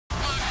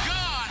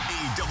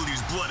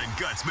Blood and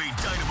Guts made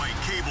Dynamite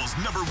Cable's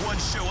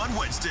 #1 show on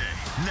Wednesday.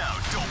 Now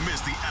don't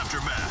miss the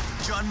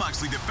aftermath. Jon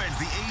Moxley defends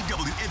the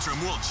AEW Interim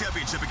World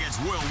Championship against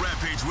Royal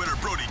Rampage winner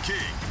Brody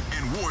King.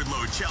 And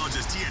Wardlow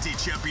challenges TNT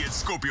champion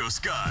Scorpio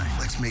Sky.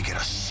 Let's make it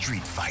a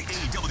street fight.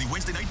 AEW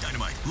Wednesday Night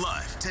Dynamite,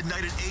 live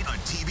tonight at 8 on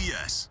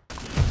TBS.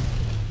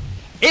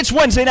 It's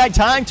Wednesday night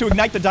time to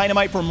ignite the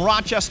Dynamite from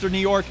Rochester, New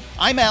York.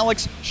 I'm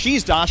Alex,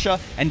 she's Dasha,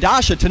 and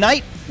Dasha,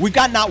 tonight we've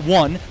got not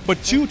one,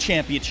 but two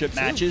championship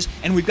matches,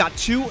 and we've got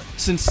two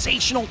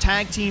sensational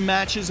tag team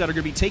matches that are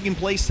going to be taking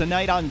place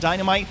tonight on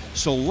Dynamite,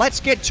 so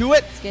let's get to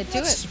it. Let's get to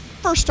it.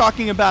 First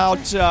talking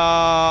about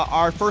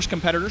our first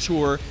competitors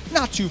who are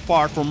not too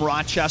far from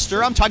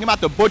Rochester. I'm talking about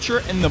the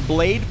Butcher and the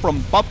Blade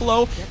from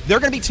Buffalo. They're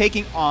going to be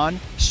taking on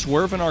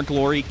Swerve in Our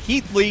Glory,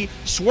 Keith Lee,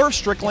 Swerve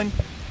Strickland,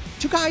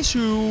 two guys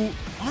who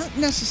aren't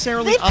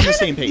necessarily on the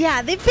same page.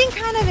 Yeah, they've been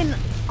kind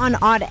of on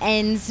odd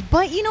ends,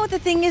 but you know what the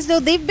thing is, though?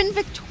 They've been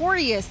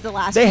victorious the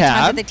last few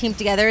times that they teamed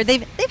together.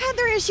 They've had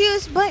their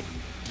issues, but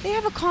they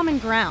have a common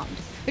ground.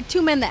 The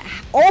two men that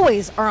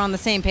always are on the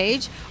same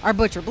page are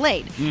Butcher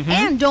Blade.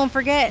 And don't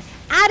forget,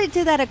 added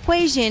to that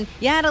equation,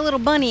 you add a little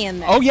bunny in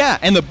there. Oh, yeah,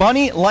 and the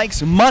bunny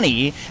likes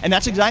money, and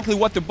that's exactly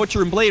what the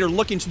Butcher and Blade are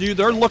looking to do.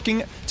 They're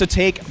looking to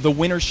take the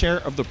winner's share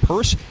of the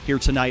purse here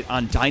tonight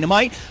on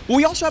Dynamite. But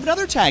we also have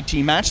another tag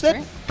team match that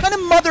kind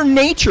of Mother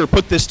Nature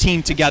put this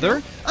team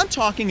together. I'm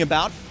talking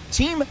about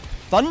Team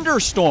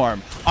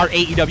Thunderstorm, our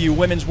AEW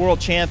Women's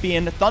World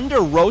Champion Thunder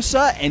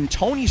Rosa and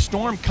Toni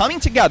Storm coming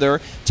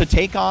together to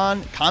take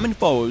on common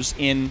foes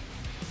in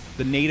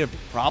the Native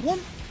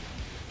Problem?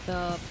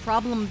 The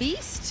Problem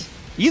Beast?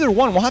 Either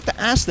one, we'll have to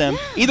ask them.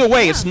 Either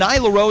way, it's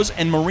Nyla Rose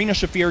and Marina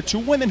Shafir, two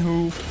women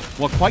who,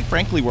 well, quite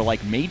frankly, were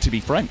like made to be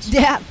friends.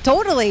 Yeah,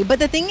 totally. But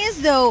the thing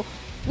is, though,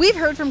 we've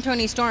heard from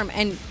Toni Storm,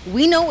 and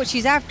we know what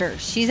she's after.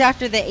 She's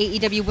after the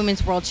AEW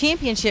Women's World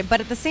Championship, but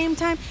at the same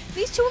time,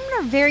 these two women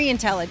are very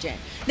intelligent.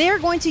 They are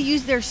going to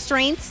use their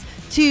strengths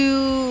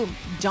to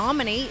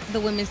dominate the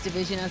women's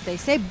division, as they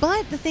say.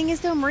 But the thing is,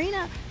 though,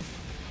 Marina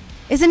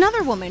is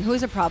another woman who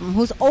is a problem,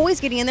 who's always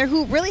getting in there,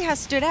 who really has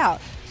stood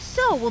out.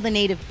 So will the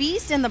Native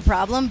Beast and the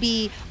Problem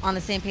be on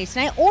the same page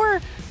tonight,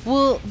 or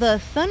will the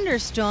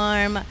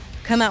Thunderstorm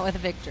come out with a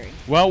victory?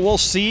 Well, we'll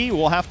see.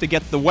 We'll have to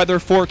get the weather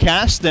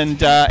forecast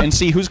and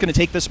see who's going to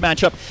take this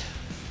matchup.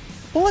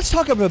 Well, let's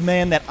talk about a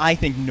man that I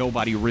think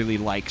nobody really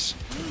likes,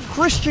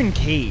 Christian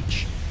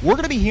Cage. We're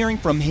going to be hearing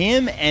from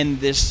him and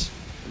this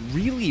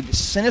really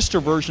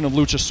sinister version of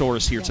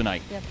Luchasaurus here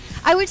tonight.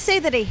 I would say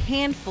that a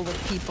handful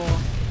of people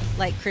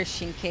like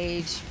Christian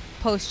Cage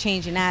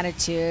post-change in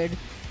attitude,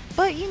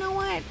 but you know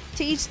what?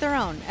 To each their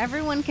own.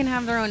 Everyone can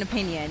have their own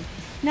opinion.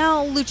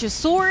 Now,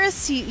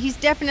 Luchasaurus, he's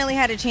definitely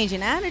had a change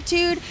in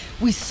attitude.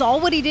 We saw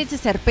what he did to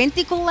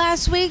Serpentico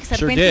last week. Serpentico,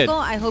 sure did.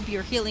 I hope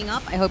you're healing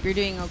up. I hope you're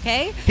doing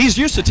okay. He's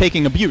used to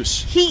taking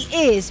abuse. He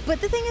is,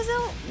 but the thing is,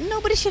 though,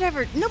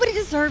 nobody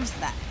deserves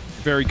that.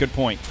 Very good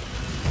point.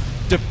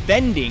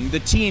 Defending the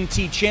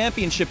TNT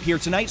Championship here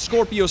tonight,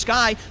 Scorpio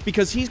Sky,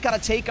 because he's got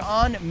to take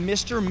on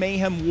Mr.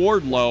 Mayhem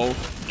Wardlow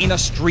in a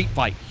street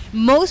fight.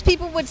 Most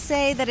people would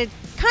say that it's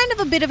kind of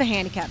a bit of a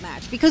handicap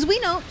match because we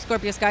know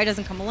Scorpio Sky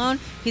doesn't come alone.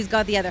 He's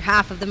got the other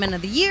half of the Men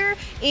of the Year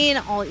in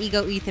All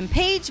Ego Ethan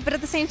Page, but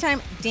at the same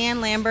time, Dan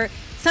Lambert.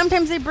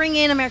 Sometimes they bring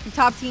in American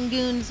Top Team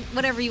goons,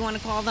 whatever you want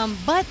to call them.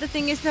 But the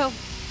thing is, though,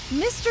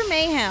 Mr.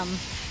 Mayhem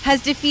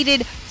has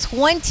defeated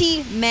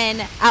 20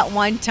 men at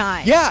one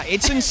time. Yeah,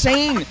 it's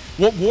insane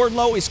what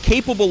Wardlow is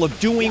capable of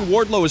doing.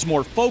 Wardlow is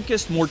more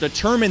focused, more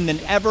determined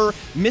than ever.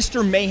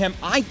 Mr. Mayhem,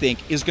 I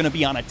think, is going to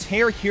be on a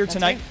tear here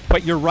tonight.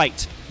 But you're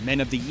right. Men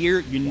of the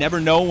Year, you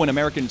never know when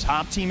American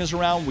Top Team is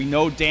around. We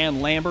know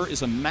Dan Lambert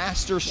is a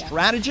master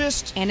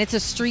strategist. And it's a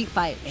street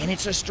fight.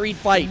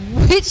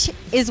 Which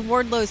is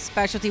Wardlow's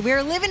specialty.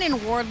 We're living in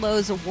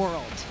Wardlow's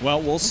world.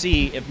 Well, we'll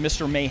see if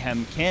Mr.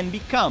 Mayhem can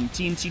become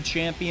TNT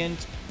champion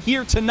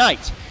here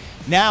tonight.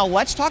 Now,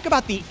 let's talk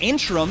about the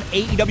interim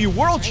AEW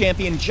World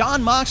Champion,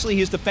 Jon Moxley.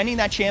 He is defending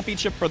that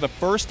championship for the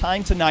first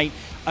time tonight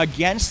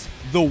against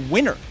the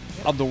winner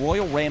of the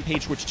Royal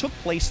Rampage, which took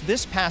place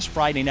this past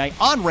Friday night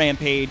on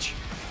Rampage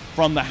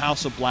from the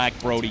House of Black,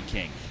 Brody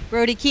King.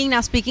 Brody King.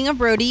 Now, speaking of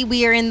Brody,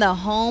 we are in the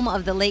home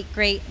of the late,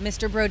 great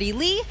Mr. Brody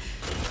Lee.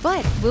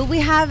 But will we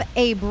have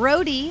a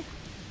Brody,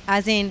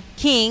 as in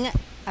King,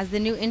 as the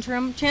new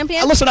interim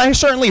champion? Listen, I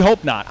certainly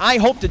hope not. I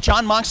hope that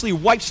Jon Moxley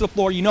wipes the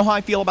floor. You know how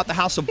I feel about the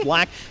House of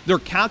Black. They're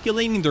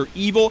calculating. They're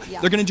evil.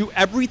 They're going to do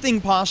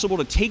everything possible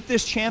to take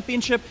this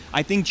championship.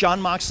 I think Jon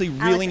Moxley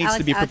really needs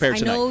to be prepared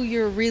tonight. I know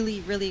you're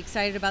really, really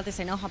excited about this.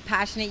 I know how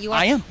passionate you are.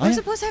 I am. We're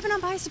supposed to have an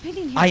unbiased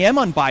opinion here. I am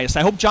unbiased.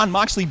 I hope Jon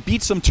Moxley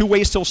beats them 2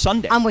 ways till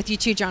Sunday. I'm with you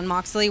too, Jon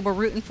Moxley. We're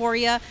rooting for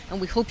you,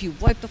 and we hope you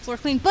wipe the floor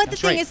clean. But the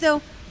thing is,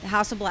 though, the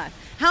House of Black.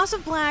 House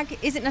of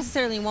Black isn't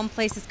necessarily in one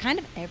place. It's kind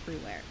of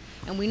everywhere.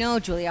 And we know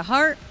Julia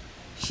Hart,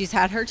 she's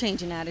had her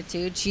change in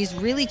attitude. She's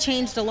really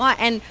changed a lot,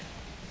 and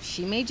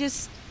she may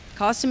just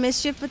cause some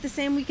mischief, but the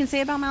same we can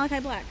say about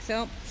Malakai Black.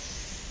 So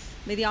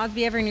May the odds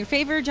be ever in your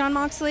favor, Jon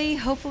Moxley.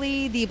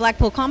 Hopefully the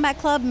Blackpool Combat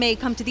Club may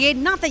come to the aid.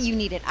 Not that you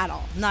need it at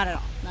all. Not at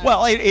all.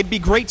 Well, it'd be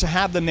great to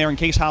have them there in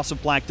case House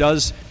of Black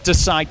does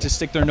decide to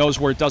stick their nose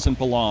where it doesn't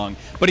belong.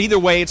 But either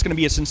way, it's going to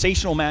be a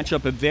sensational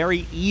matchup, a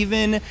very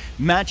even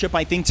matchup,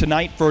 I think,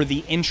 tonight for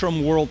the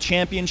Interim World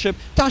Championship.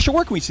 Dasha,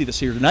 where can we see this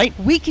here tonight?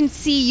 We can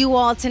see you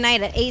all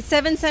tonight at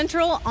 8/7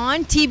 Central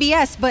on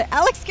TBS. But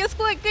Alex, guess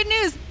what? Good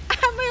news. I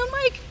have my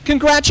own mic.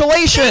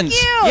 Congratulations!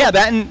 Thank you. Yeah,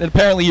 that and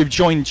apparently you've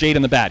joined Jade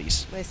and the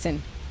Baddies.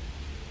 Listen,